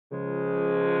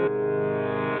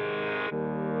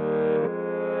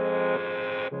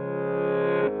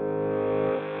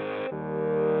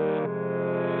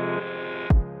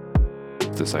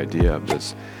this idea of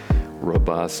this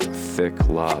robust, thick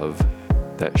love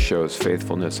that shows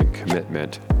faithfulness and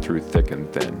commitment through thick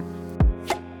and thin.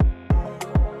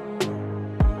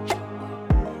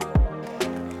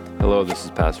 Hello, this is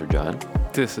Pastor John.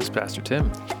 This is Pastor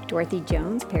Tim. Dorothy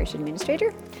Jones, Parish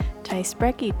Administrator. Tice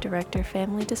Brecky, Director,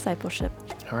 Family Discipleship.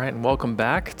 All right, and welcome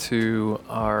back to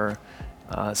our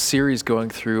series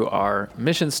going through our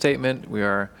mission statement. We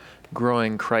are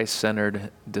growing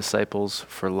Christ-centered disciples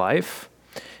for life.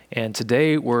 And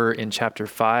today we're in chapter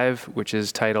 5, which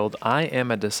is titled, I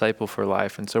Am a Disciple for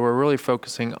Life. And so we're really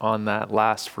focusing on that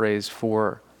last phrase,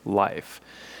 for life.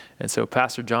 And so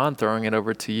Pastor John, throwing it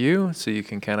over to you so you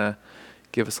can kind of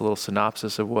give us a little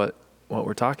synopsis of what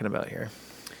we're talking about here.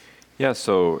 Yeah,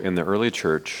 so in the early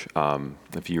church,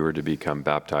 if you were to become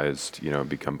baptized,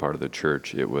 become part of the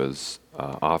church, it was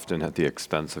often at the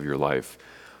expense of your life,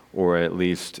 or at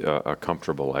least a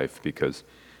comfortable life, because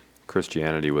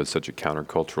Christianity was such a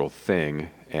countercultural thing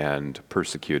and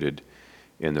persecuted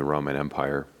in the Roman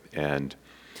Empire. And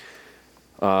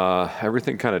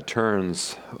everything kind of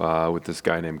turns with this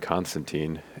guy named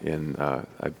Constantine in,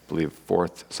 I believe,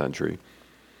 4th century.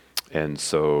 And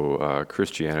so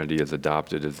Christianity is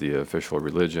adopted as the official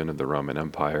religion of the Roman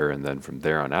Empire. And then from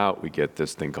there on out, we get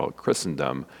this thing called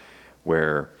Christendom,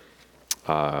 where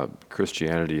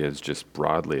Christianity is just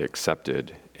broadly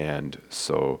accepted. And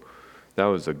so that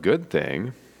was a good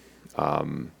thing,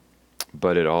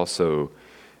 but it also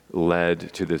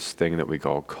led to this thing that we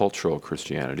call cultural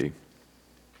Christianity,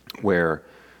 where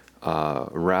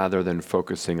rather than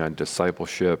focusing on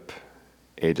discipleship,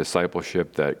 a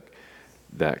discipleship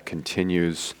that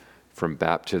continues from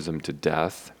baptism to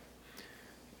death,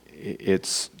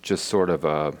 it's just sort of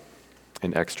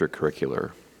an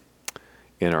extracurricular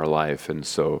in our life. And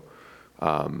so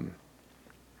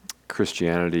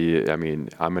Christianity,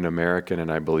 I'm an American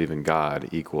and I believe in God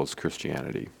equals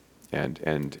Christianity.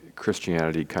 And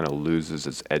Christianity kind of loses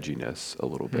its edginess a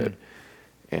little bit.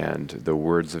 And the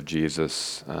words of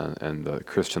Jesus and the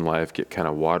Christian life get kind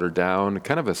of watered down,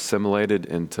 kind of assimilated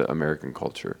into American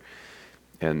culture.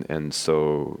 And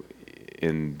so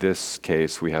in this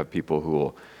case, we have people who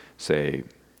will say,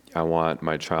 I want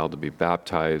my child to be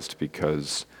baptized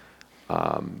because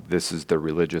this is the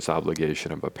religious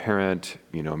obligation of a parent.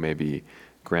 Maybe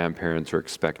grandparents are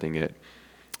expecting it,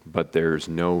 but there's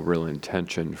no real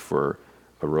intention for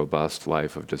a robust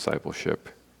life of discipleship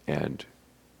and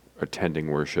attending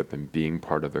worship and being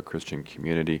part of a Christian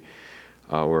community.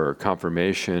 Where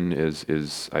confirmation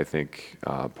is I think,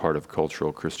 part of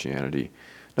cultural Christianity.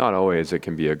 Not always. It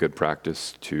can be a good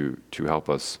practice to help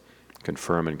us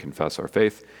confirm and confess our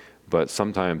faith, but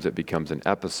sometimes it becomes an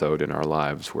episode in our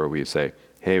lives where we say,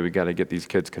 hey, we got to get these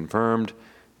kids confirmed,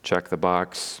 check the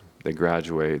box, they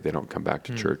graduate, they don't come back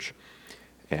to church.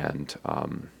 And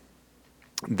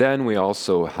then we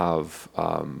also have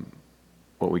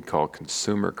what we call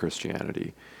consumer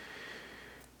Christianity,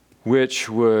 which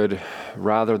would,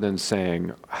 rather than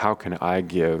saying, how can I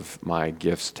give my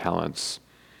gifts, talents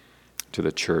to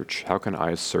the church? How can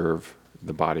I serve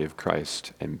the body of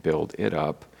Christ and build it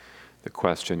up? The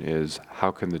question is, how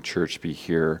can the church be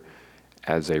here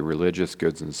as a religious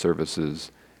goods and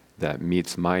services that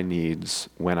meets my needs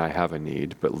when I have a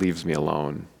need, but leaves me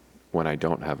alone when I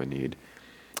don't have a need?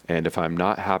 And if I'm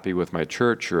not happy with my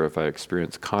church, or if I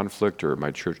experience conflict, or my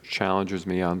church challenges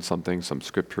me on something, some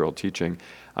scriptural teaching,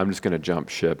 I'm just going to jump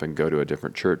ship and go to a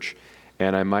different church.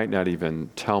 And I might not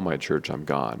even tell my church I'm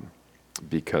gone,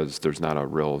 because there's not a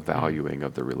real valuing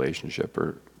of the relationship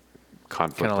or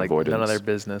conflict avoidance. Kind of like none of their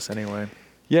business anyway.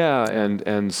 Yeah,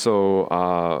 and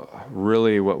so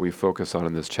really what we focus on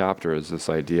in this chapter is this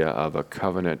idea of a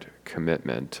covenant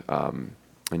commitment.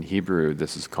 In Hebrew,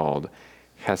 this is called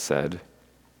hesed.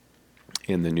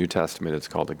 In the New Testament, it's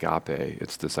called agape.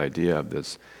 It's this idea of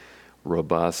this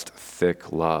robust,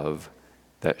 thick love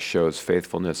that shows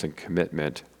faithfulness and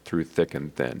commitment through thick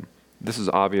and thin. This is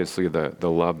obviously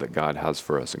the love that God has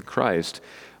for us in Christ,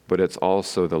 but it's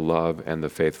also the love and the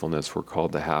faithfulness we're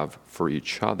called to have for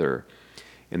each other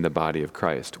in the body of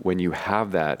Christ. When you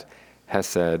have that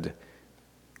hesed,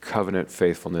 covenant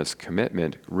faithfulness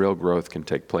commitment, real growth can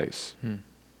take place.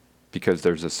 Because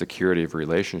there's a security of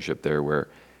relationship there where,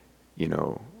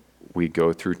 we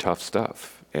go through tough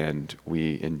stuff and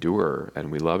we endure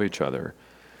and we love each other.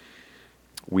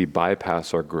 We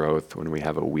bypass our growth when we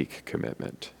have a weak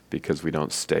commitment because we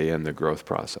don't stay in the growth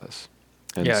process.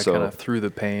 And so, kind of through the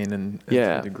pain and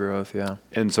through the growth,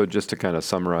 And so just to kind of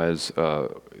summarize,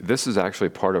 this is actually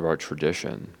part of our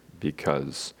tradition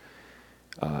because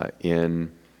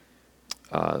in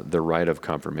the rite of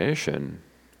confirmation,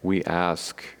 we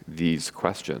ask these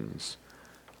questions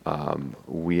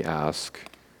we ask,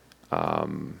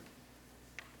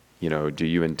 do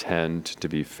you intend to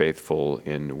be faithful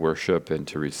in worship and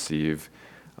to receive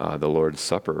the Lord's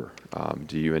Supper?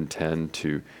 Do you intend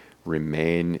to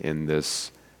remain in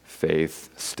this faith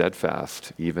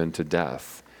steadfast, even to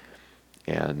death?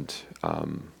 And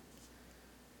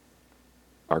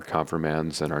our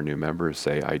confirmands and our new members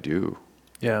say, I do.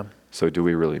 Yeah. So do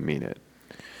we really mean it?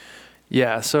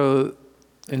 Yeah. So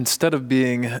instead of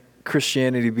being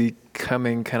Christianity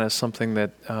becoming kind of something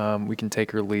that we can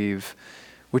take or leave,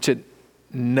 which it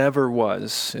never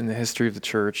was in the history of the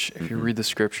church. If you read the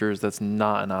scriptures, that's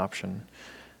not an option.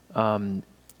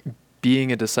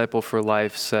 Being a disciple for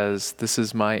life says, this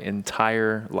is my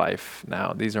entire life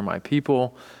now. These are my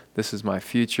people. This is my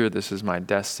future. This is my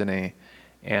destiny.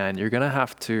 And you're going to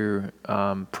have to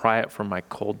pry it from my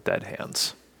cold, dead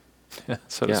hands,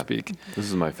 so to speak. This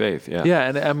is my faith, yeah. Yeah,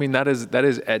 and I mean, that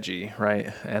is edgy,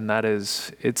 right? And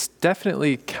it's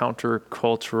definitely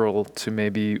countercultural to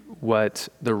maybe what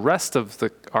the rest of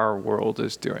our world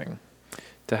is doing,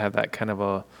 to have that kind of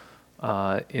a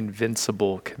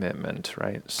invincible commitment,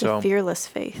 right? So the fearless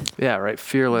faith. Yeah, right.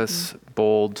 Fearless,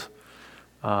 bold.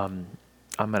 I'm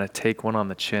going to take one on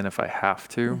the chin if I have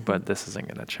to, but this isn't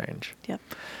going to change. Yep.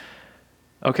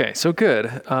 Okay, so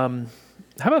good. How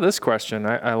about this question?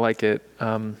 I like it.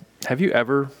 Have you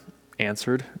ever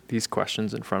answered these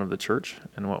questions in front of the church,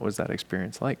 and what was that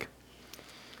experience like?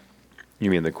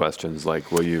 You mean the questions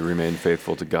like, will you remain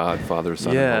faithful to God, Father,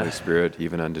 Son, and Holy Spirit,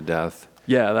 even unto death?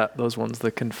 Yeah, those ones,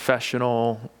 the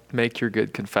confessional, make your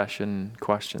good confession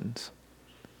questions.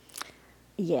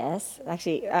 Yes,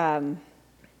 actually,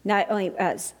 not only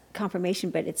confirmation,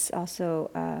 but it's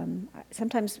also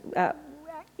sometimes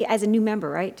as a new member,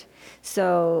 right?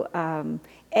 So,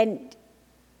 and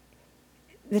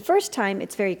the first time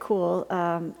it's very cool.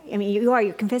 I mean,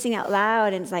 you're confessing out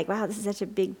loud, and it's like, wow, this is such a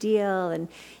big deal, and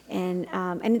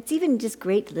it's even just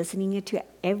great listening to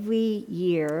every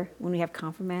year when we have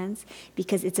confirmands,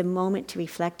 because it's a moment to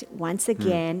reflect once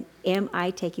again. Am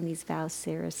I taking these vows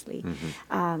seriously?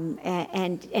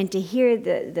 And to hear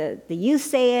the youth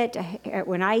say it,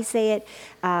 when I say it,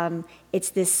 it's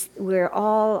this. We're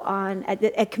all on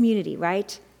a community,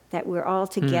 right? That we're all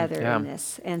together in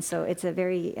this, and so it's a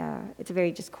very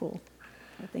just cool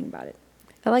thing about it.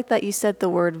 I like that you said the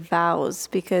word vows,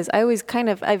 because I always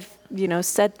I've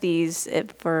said these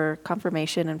for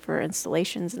confirmation and for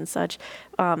installations and such,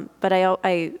 but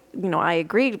I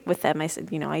agreed with them. I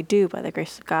said, I do by the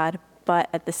grace of God. But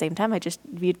at the same time, I just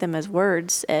viewed them as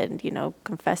words and,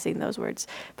 confessing those words.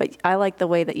 But I like the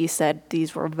way that you said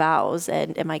these were vows,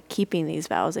 and am I keeping these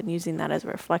vows and using that as a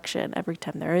reflection every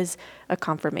time there is a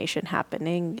confirmation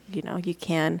happening? You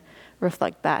can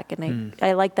reflect back. And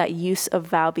I like that use of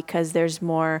vow, because there's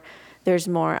more,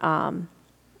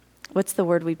 what's the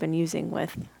word we've been using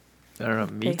with? I don't know,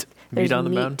 meat There's on the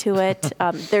meat bone? to it.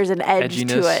 There's an edge Edginess,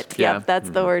 to it. yeah. Yep,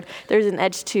 that's the word. There's an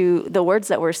edge to the words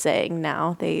that we're saying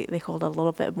now. They hold a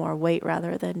little bit more weight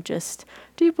rather than just,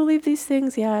 do you believe these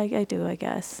things? Yeah, I do, I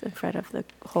guess, in front of the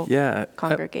whole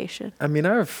congregation. I mean,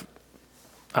 I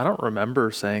don't remember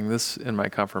saying this in my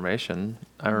confirmation.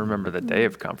 I remember the day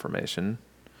of confirmation,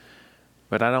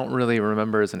 but I don't really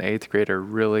remember as an 8th grader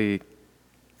really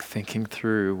thinking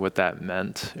through what that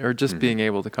meant, or just being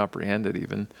able to comprehend it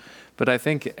even. But I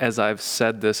think as I've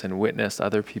said this and witnessed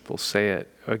other people say it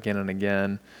again and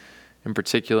again, in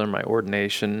particular my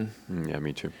ordination, Yeah,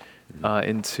 me too.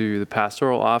 into the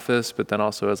pastoral office, but then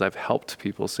also as I've helped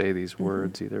people say these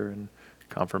words, either in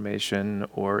confirmation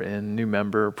or in new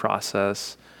member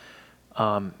process,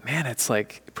 man, it's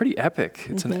like pretty epic.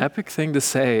 It's an epic thing to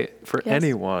say for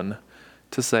anyone,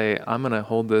 to say, I'm going to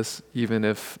hold this even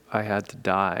if I had to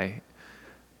die.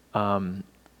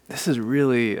 This is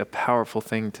really a powerful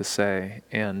thing to say.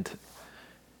 And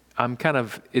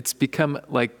it's become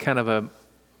like kind of a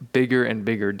bigger and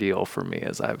bigger deal for me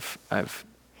as I've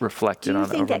reflected on it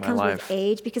over my life. Do you think that comes with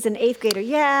age? Because an 8th grader,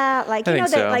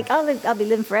 I'll be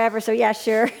living forever, so yeah,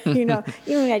 sure. Even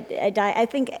when I die, I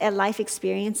think life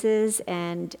experiences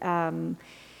and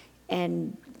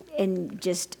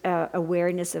just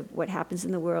awareness of what happens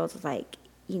in the world, like,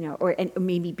 or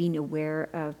maybe being aware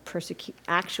of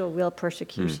actual real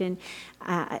persecution.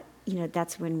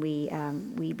 That's when we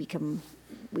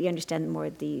understand more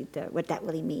the what that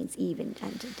really means, even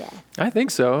unto death. I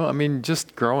think so. I mean,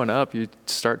 just growing up, you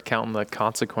start counting the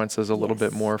consequences a little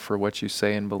bit more for what you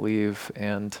say and believe.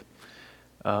 And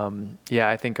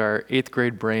I think our 8th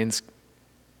grade brains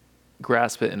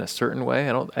grasp it in a certain way.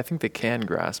 I think they can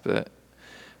grasp it.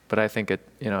 But I think a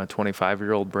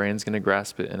 25-year-old brain's going to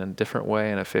grasp it in a different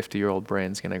way, and a 50-year-old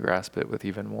brain's going to grasp it with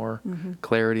even more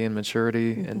clarity and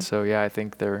maturity. And so, I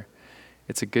think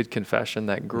it's a good confession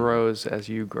that grows as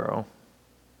you grow.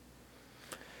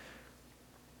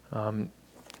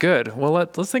 Good. Well,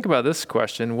 let's think about this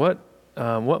question. What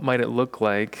might it look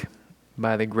like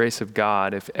by the grace of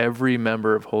God if every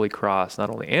member of Holy Cross not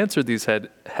only answered these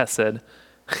chesed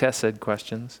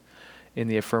questions in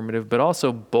the affirmative, but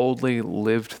also boldly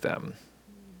lived them?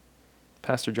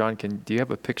 Pastor John, do you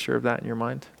have a picture of that in your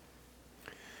mind?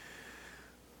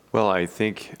 Well, I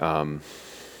think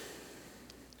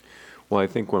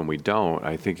when we don't,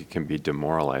 I think it can be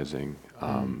demoralizing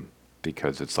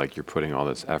because it's like you're putting all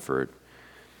this effort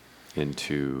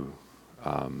into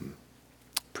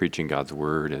preaching God's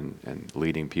word and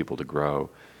leading people to grow.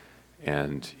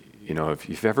 And if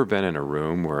you've ever been in a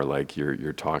room where like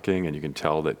you're talking and you can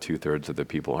tell that 2/3 of the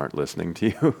people aren't listening to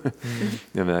you,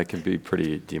 that can be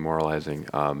pretty demoralizing.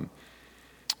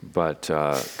 But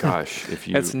gosh, if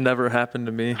you... That's never happened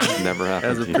to me. Never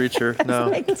happened as a to you. preacher.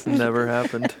 No, it's never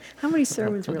happened. How many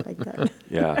sermons were like that?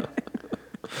 Yeah.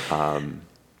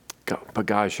 But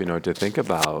gosh, to think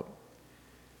about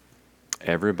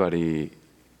everybody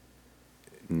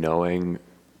knowing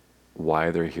why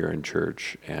they're here in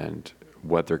church and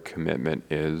what their commitment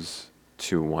is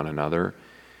to one another.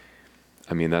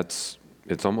 I mean, it's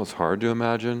almost hard to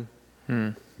imagine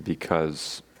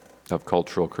because of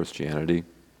cultural Christianity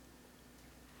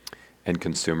and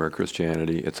consumer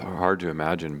Christianity. It's hard to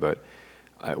imagine, but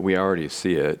we already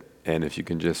see it. And if you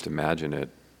can just imagine it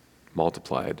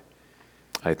multiplied,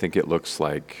 I think it looks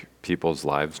like people's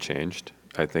lives changed.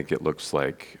 I think it looks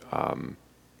like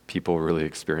people really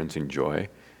experiencing joy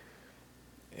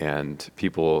and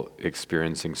people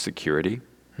experiencing security,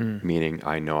 meaning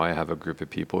I know I have a group of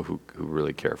people who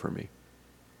really care for me.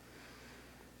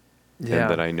 Yeah. And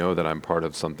that I know that I'm part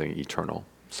of something eternal,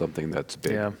 something that's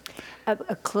big. Yeah.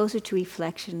 A closer to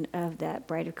reflection of that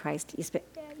bride of Christ,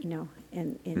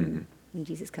 when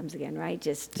Jesus comes again, right?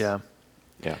 Yeah.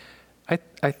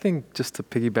 I think just to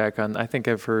piggyback on, I think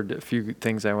I've heard a few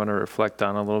things I want to reflect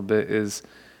on a little bit is,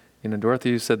 Dorothy,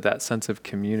 you said that sense of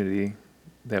community,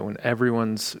 that when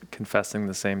everyone's confessing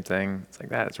the same thing, it's like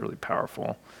that is really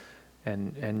powerful.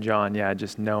 And John,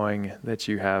 just knowing that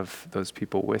you have those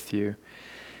people with you.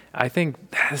 I think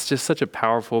that's just such a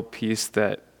powerful piece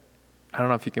that I don't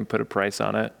know if you can put a price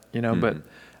on it, but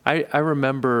I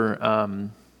remember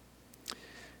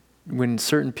when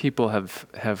certain people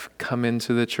have come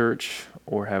into the church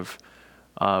or have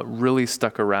really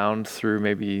stuck around through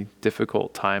maybe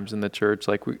difficult times in the church.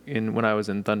 Like when I was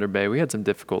in Thunder Bay, we had some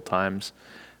difficult times,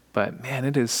 but man,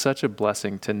 it is such a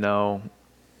blessing to know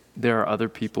there are other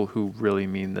people who really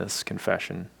mean this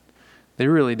confession. They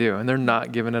really do, and they're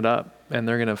not giving it up, and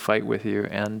they're going to fight with you.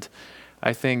 And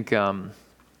I think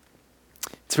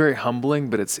it's very humbling,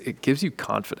 but it gives you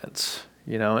confidence,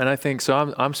 And I think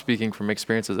so. I'm speaking from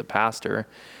experience as a pastor.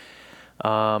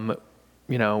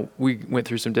 We went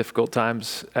through some difficult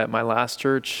times at my last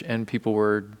church, and people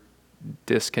were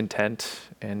discontent,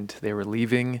 and they were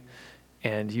leaving.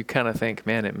 And you kind of think,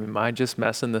 man, am I just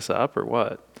messing this up or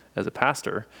what as a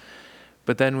pastor?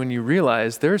 But then when you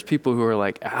realize there's people who are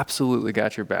like, absolutely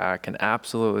got your back, and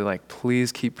absolutely like,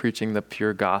 please keep preaching the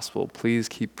pure gospel. Please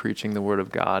keep preaching the word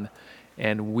of God.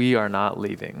 And we are not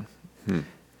leaving.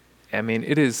 I mean,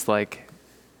 it is like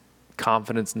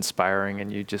confidence inspiring,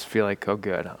 and you just feel like, oh,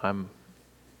 good,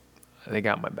 they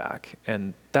got my back.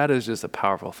 And that is just a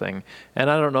powerful thing. And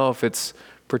I don't know if it's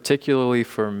particularly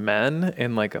for men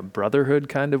in like a brotherhood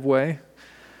kind of way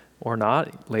or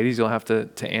not. Ladies, you'll have to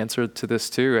answer to this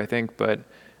too, I think. But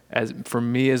for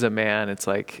me as a man, it's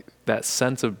like that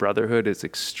sense of brotherhood is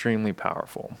extremely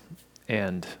powerful.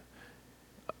 And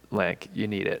like, you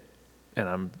need it. And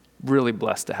I'm really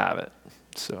blessed to have it.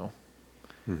 So,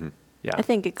 yeah. I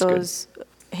think it goes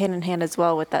hand in hand as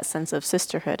well with that sense of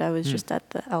sisterhood. I was just at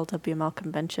the LWML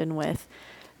convention with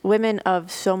women of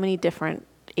so many different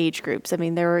age groups. I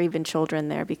mean, there were even children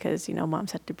there because,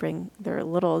 moms had to bring their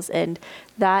littles. And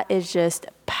that is just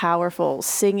powerful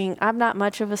singing. I'm not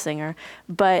much of a singer,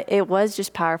 but it was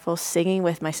just powerful singing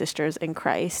with my sisters in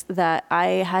Christ that I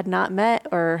had not met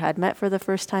or had met for the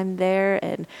first time there.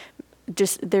 And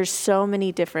just there's so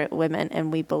many different women,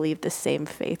 and we believe the same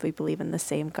faith. We believe in the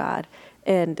same God.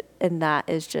 And that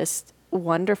is just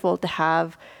wonderful to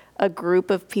have a group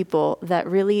of people that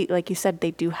really, like you said, they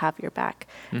do have your back.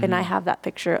 And I have that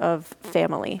picture of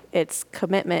family. It's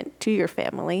commitment to your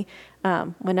family.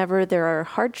 Whenever there are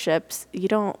hardships, you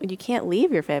can't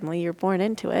leave your family. You're born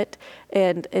into it.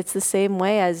 And it's the same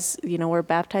way as, we're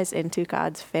baptized into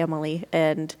God's family.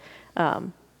 And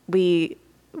we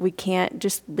we can't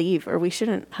just leave, or we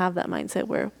shouldn't have that mindset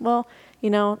where, well,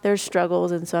 there's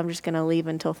struggles, and so I'm just going to leave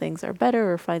until things are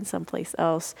better or find someplace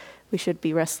else. We should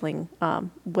be wrestling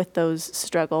with those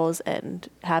struggles and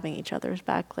having each other's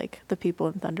back, like the people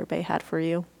in Thunder Bay had for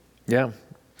you. Yeah.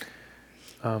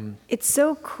 It's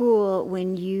so cool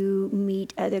when you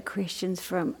meet other Christians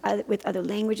with other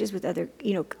languages, with other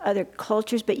other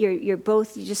cultures, but you're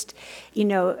both just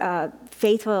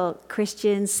faithful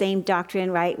Christians, same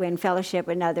doctrine, right? When fellowship,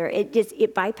 another, it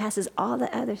bypasses all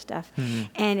the other stuff,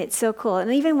 and it's so cool.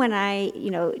 And even when I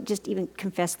just even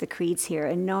confess the creeds here,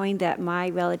 and knowing that my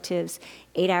relatives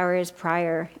 8 hours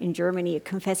prior in Germany are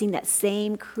confessing that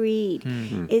same creed,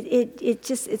 it's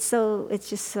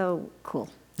just so cool.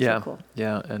 Yeah, So cool.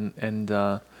 yeah, and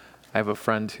I have a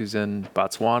friend who's in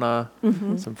Botswana,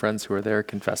 some friends who are there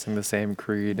confessing the same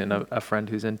creed, and a friend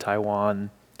who's in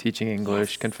Taiwan teaching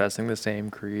English, Yes. confessing the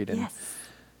same creed, and Yes.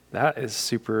 that is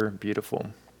super beautiful.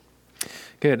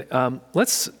 Good.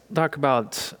 Let's talk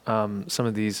about some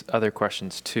of these other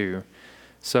questions too.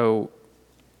 So,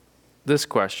 this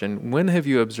question: when have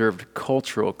you observed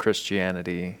cultural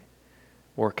Christianity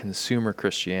or consumer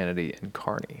Christianity in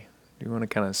Kearney? Do you want to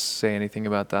kind of say anything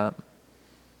about that?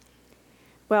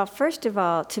 Well, first of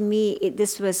all, to me,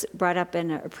 this was brought up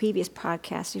in a previous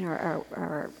podcast.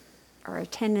 Our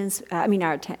attendance,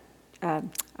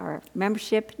 our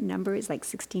membership number is like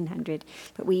 1,600,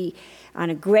 but we, on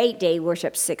a great day,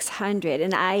 worship 600.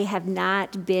 And I have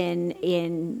not been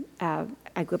in.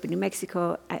 I grew up in New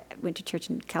Mexico. I went to church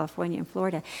in California and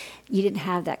Florida. You didn't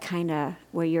have that kind of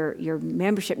where your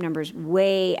membership numbers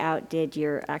way outdid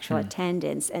your actual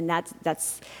attendance, and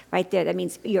that's right there. That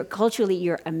means culturally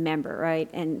you're a member, right?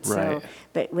 And so, Right.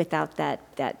 but without that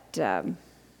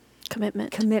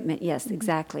Commitment. yes,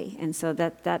 exactly. And so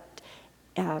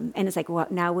and it's like, well,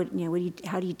 now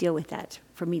how do you deal with that?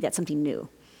 For me, that's something new.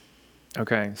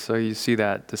 Okay, so you see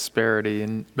that disparity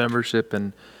in membership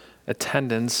and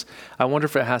attendance. I wonder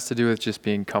if it has to do with just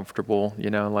being comfortable,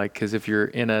 because if you're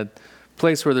in a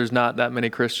place where there's not that many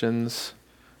Christians,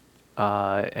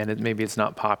 and maybe it's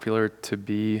not popular to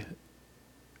be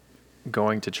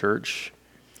going to church,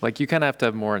 like you kind of have to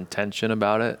have more intention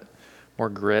about it, more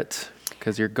grit,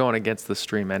 because you're going against the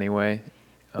stream anyway.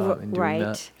 In doing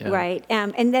that. Yeah. Right.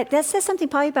 And that says something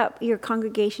probably about your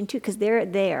congregation too, because they're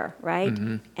there, right?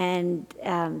 And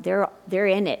they're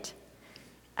in it.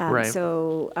 Right.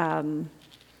 So, and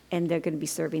they're going to be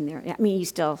serving there. I mean, you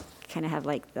still kind of have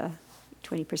like the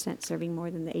 20% serving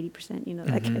more than the 80%,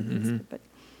 that kind of thing. But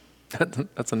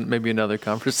That's maybe another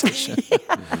conversation.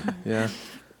 Yeah.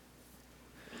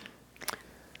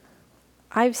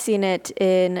 I've seen it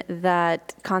in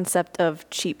that concept of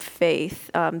cheap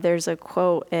faith. There's a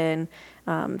quote in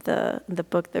the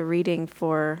book, the reading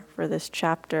for this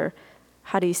chapter.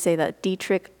 How do you say that?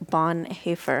 Dietrich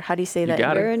Bonhoeffer. How do you say that?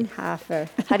 got it. Bernhofer.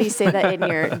 How do you say that in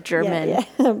your German?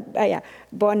 Yeah.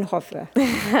 Bonhoeffer.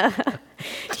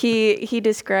 He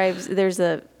describes, there's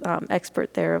a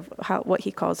expert there of what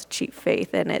he calls cheap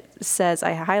faith, and it says,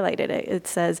 I highlighted it, it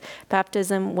says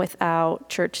baptism without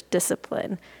church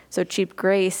discipline. So cheap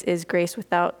grace is grace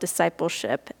without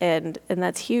discipleship, and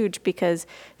that's huge because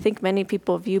I think many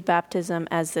people view baptism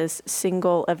as this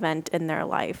single event in their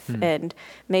life, and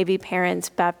maybe parents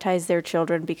baptize their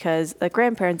children because the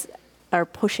grandparents are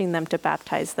pushing them to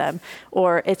baptize them,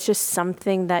 or it's just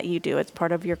something that you do. It's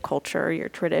part of your culture or your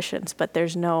traditions, but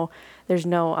there's no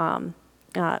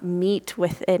meat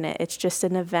within it. It's just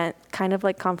an event, kind of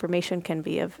like confirmation can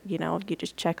be of, you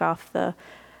just check off the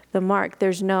mark.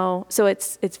 So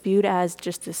it's viewed as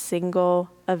just a single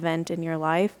event in your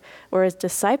life, whereas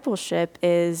discipleship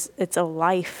it's a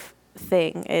life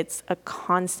thing. It's a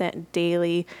constant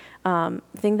daily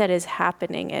thing that is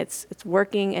happening. It's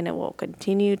working, and it will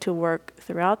continue to work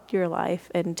throughout your life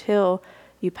until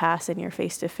you pass and you're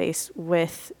face to face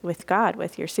with God,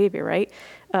 with your Savior, right?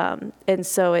 And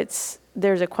so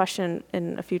there's a question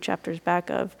in a few chapters back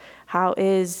of how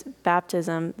is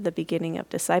baptism the beginning of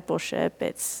discipleship?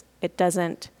 It's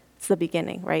the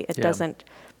beginning, right? It doesn't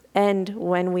end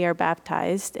when we are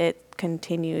baptized. It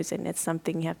continues, and it's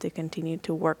something you have to continue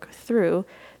to work through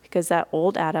because that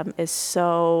old Adam is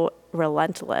so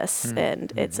relentless,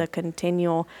 and it's a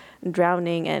continual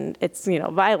drowning, and it's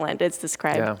violent. It's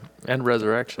described. Yeah, and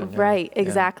resurrection. Yeah. Right,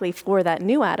 exactly, for that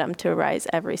new Adam to arise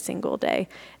every single day.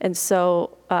 And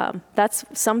so that's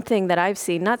something that I've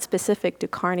seen, not specific to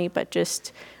Kearney, but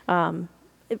just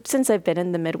since I've been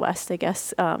in the Midwest, I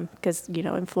guess, because,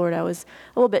 in Florida I was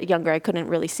a little bit younger, I couldn't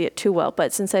really see it too well.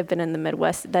 But since I've been in the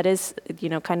Midwest, that is,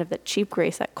 kind of that cheap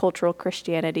grace, that cultural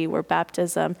Christianity where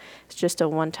baptism is just a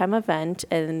one-time event.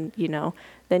 And,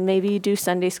 then maybe you do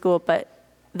Sunday school, but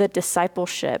the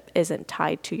discipleship isn't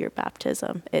tied to your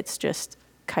baptism. It's just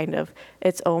kind of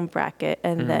its own bracket.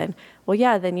 And then,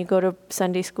 then you go to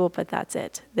Sunday school, but that's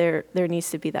it. There needs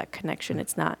to be that connection.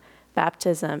 It's not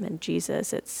baptism and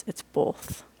Jesus. It's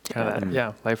both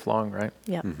together. Lifelong, right?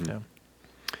 Yeah. Yeah.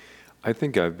 I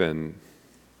think I've been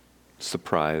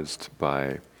surprised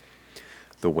by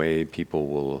the way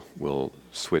people will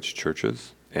switch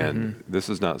churches. And this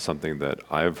is not something that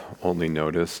I've only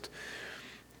noticed,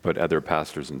 but other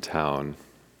pastors in town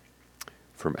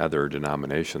from other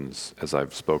denominations, as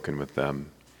I've spoken with them,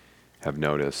 have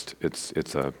noticed it's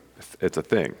a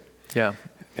thing. Yeah.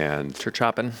 And Church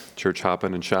hopping. church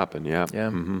hopping and shopping, yeah.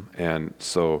 Yeah. And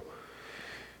so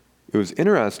it was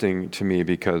interesting to me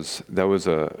because that was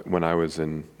when I was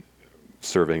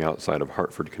serving outside of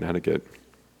Hartford, Connecticut.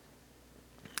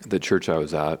 The church I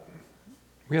was at,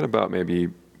 we had about maybe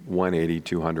 180,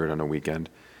 200 on a weekend.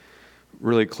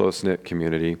 Really close-knit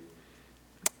community.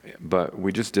 But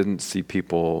we just didn't see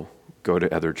people go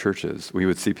to other churches. We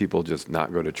would see people just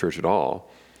not go to church at all.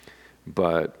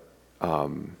 But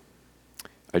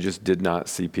I just did not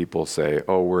see people say,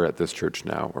 oh, we're at this church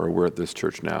now, or we're at this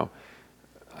church now.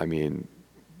 I mean,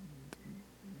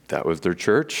 that was their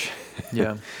church.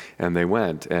 Yeah. And they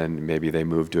went, and maybe they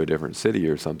moved to a different city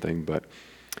or something. But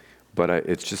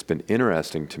it's just been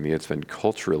interesting to me. It's been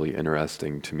culturally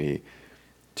interesting to me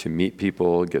to meet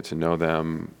people, get to know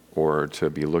them, or to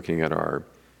be looking at our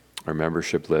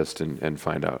membership list and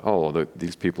find out,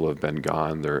 these people have been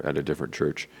gone, they're at a different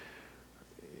church.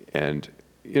 And,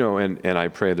 and I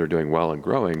pray they're doing well and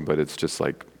growing, but it's just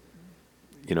like,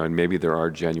 and maybe there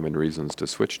are genuine reasons to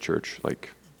switch church.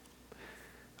 Like,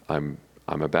 I'm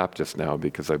a Baptist now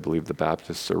because I believe the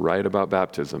Baptists are right about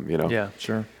baptism, Yeah,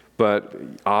 sure. But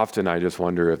often I just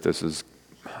wonder if this is,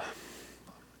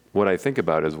 what I think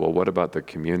about is, well, what about the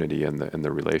community and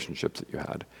the relationships that you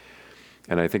had?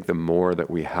 And I think the more that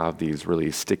we have these really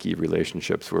sticky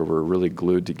relationships where we're really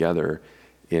glued together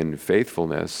in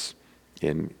faithfulness,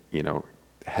 in,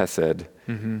 hesed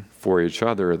for each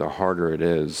other, the harder it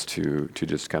is to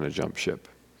just kind of jump ship.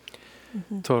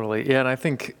 Totally. Yeah, and I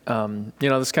think,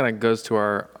 this kind of goes to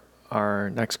our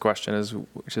next question,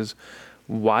 which is,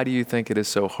 why do you think it is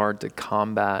so hard to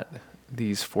combat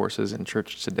these forces in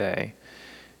church today?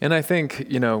 And I think,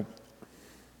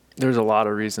 there's a lot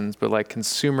of reasons, but like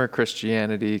consumer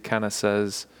Christianity kind of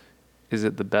says, is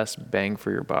it the best bang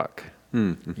for your buck?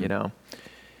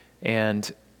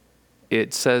 And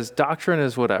it says doctrine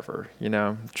is whatever,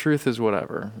 truth is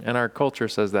whatever. And our culture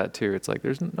says that too. It's like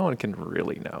no one can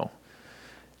really know,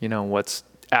 what's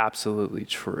absolutely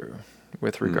true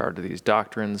with regard to these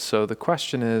doctrines. So the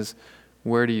question is,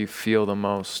 where do you feel the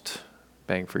most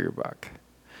bang for your buck?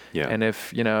 Yeah. And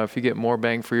if you get more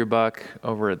bang for your buck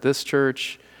over at this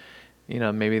church,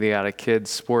 maybe they got a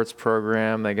kids sports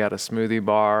program, they got a smoothie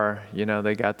bar,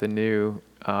 they got the new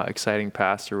exciting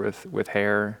pastor with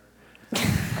hair.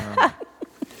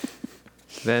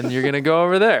 Then you're going to go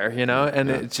over there, and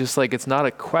it's just like, it's not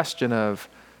a question of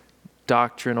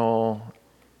doctrinal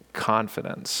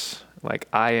confidence. Like,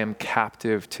 I am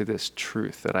captive to this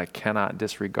truth that I cannot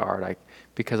disregard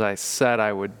because I said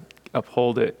I would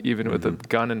uphold it even with a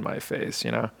gun in my face,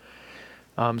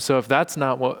 So if that's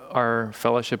not what our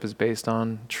fellowship is based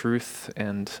on, truth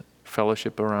and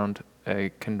fellowship around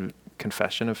a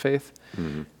confession of faith,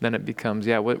 then it becomes,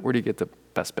 where do you get the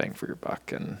best bang for your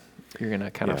buck? And you're going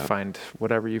to kind of find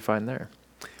whatever you find there.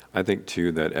 I think,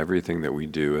 too, that everything that we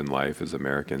do in life as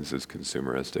Americans is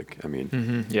consumeristic. I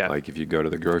mean, like if you go to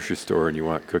the grocery store and you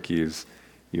want cookies,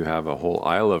 you have a whole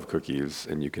aisle of cookies,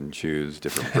 and you can choose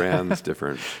different brands,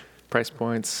 different price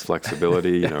points,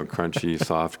 flexibility, crunchy,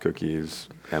 soft cookies,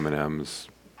 M&Ms.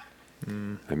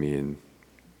 I mean,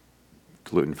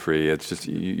 gluten-free. It's just,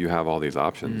 you have all these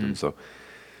options. And so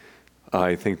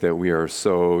I think that we are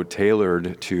so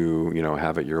tailored to,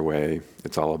 have it your way.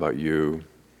 It's all about you.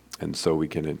 And so we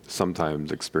can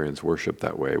sometimes experience worship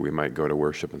that way. We might go to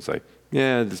worship and say,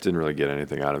 I just didn't really get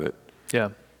anything out of it. Yeah.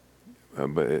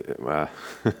 But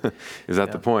is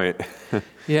that the point?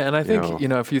 Yeah, and I think,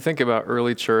 if you think about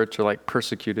early church or like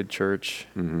persecuted church,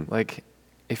 like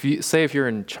if you're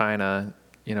in China,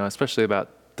 especially about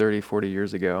 30, 40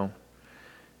 years ago,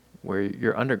 where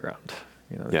you're underground,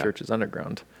 the church is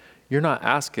underground, you're not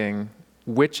asking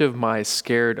which of my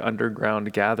scared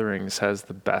underground gatherings has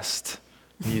the best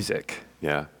music.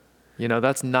 Yeah.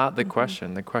 That's not the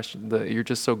question. The question, you're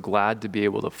just so glad to be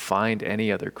able to find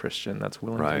any other Christian that's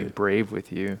willing to be brave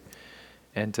with you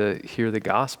and to hear the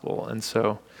gospel. And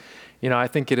so, I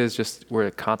think it is just, we're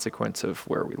a consequence of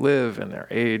where we live and our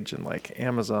age and like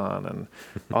Amazon and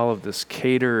all of this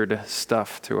catered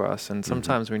stuff to us. And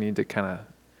sometimes we need to kind of,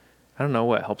 I don't know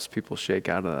what helps people shake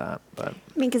out of that, but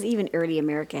I mean, because even early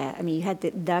America, I mean, you had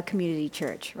the community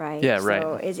church, right? Yeah, right.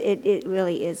 So it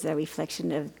really is a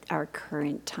reflection of our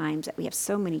current times, that we have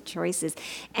so many choices.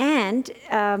 And,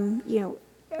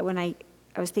 when I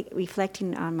was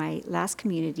reflecting on my last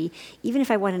community, even if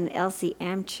I went in an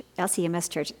LCMS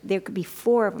church, there could be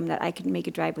 4 of them that I could make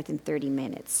a drive within 30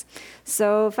 minutes.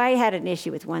 So if I had an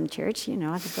issue with one church, I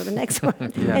could go to the next one.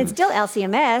 And it's still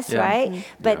LCMS, Yeah. right?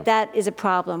 But Yeah. that is a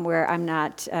problem where I'm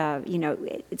not,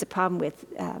 it's a problem with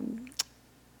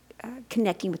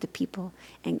connecting with the people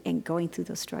and going through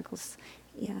those struggles.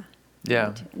 Yeah.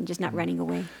 Yeah. And just not running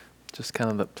away. just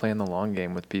kind of playing the long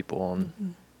game with people.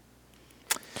 And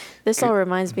This all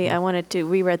reminds me, I wanted to,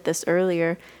 we read this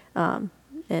earlier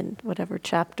in whatever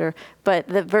chapter, but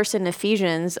the verse in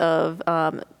Ephesians of,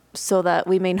 so that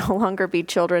we may no longer be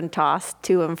children tossed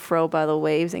to and fro by the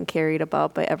waves and carried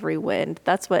about by every wind.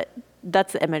 That's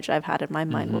the image I've had in my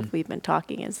mind when we've been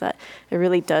talking, is that it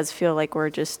really does feel like we're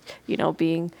just,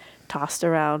 being tossed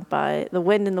around by the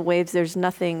wind and the waves. There's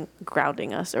nothing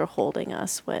grounding us or holding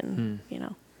us when,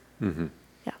 Mm-hmm.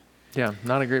 yeah,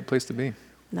 not a great place to be.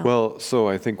 no. Well, so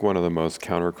I think one of the most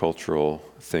countercultural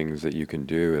things that you can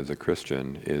do as a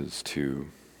Christian is to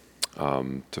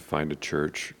find a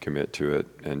church, commit to it,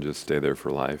 and just stay there for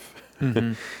life. I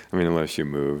mean, unless you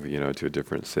move, to a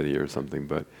different city or something.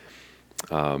 But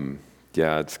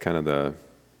it's kind of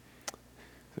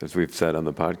as we've said on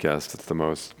the podcast, it's the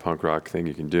most punk rock thing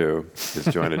you can do is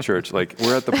join a church. Like,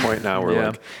 we're at the point now where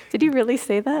Yeah. Did you really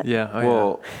say that? Yeah. Oh,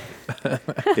 well,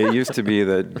 it used to be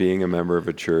that being a member of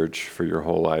a church for your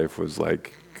whole life was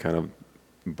like kind of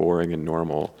boring and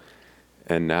normal.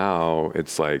 And now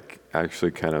it's like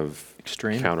actually kind of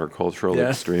Extreme. countercultural, Yeah.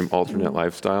 extreme, alternate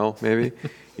lifestyle, maybe.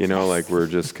 Like we're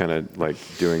just kind of like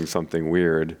doing something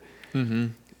weird.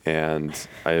 And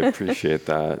I appreciate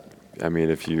that. I mean,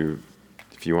 if you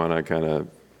want to kind of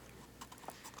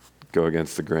go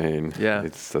against the grain, Yeah.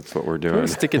 that's what we're yeah. doing.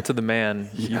 Stick it to the man.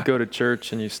 Yeah. You go to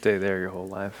church and you stay there your whole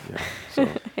life. Yeah. So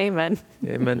Amen.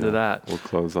 Amen to yeah, that. we'll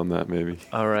close on that maybe.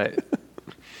 All right.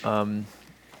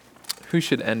 Who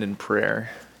should end in prayer?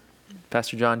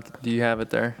 Pastor John, do you have it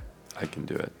there? I can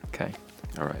do it. Okay.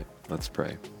 All right, let's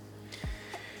pray.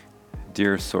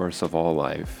 Dear source of all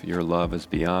life, your love is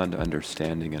beyond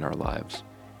understanding in our lives.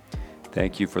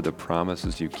 Thank you for the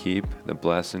promises you keep, the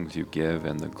blessings you give,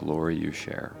 and the glory you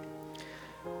share.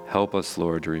 Help us,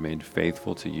 Lord, to remain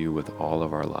faithful to you with all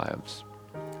of our lives.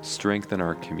 Strengthen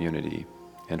our community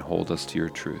and hold us to your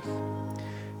truth.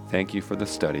 Thank you for the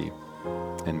study,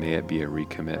 and may it be a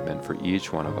recommitment for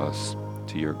each one of us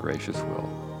to your gracious will.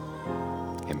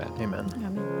 Amen. Amen.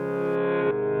 Amen.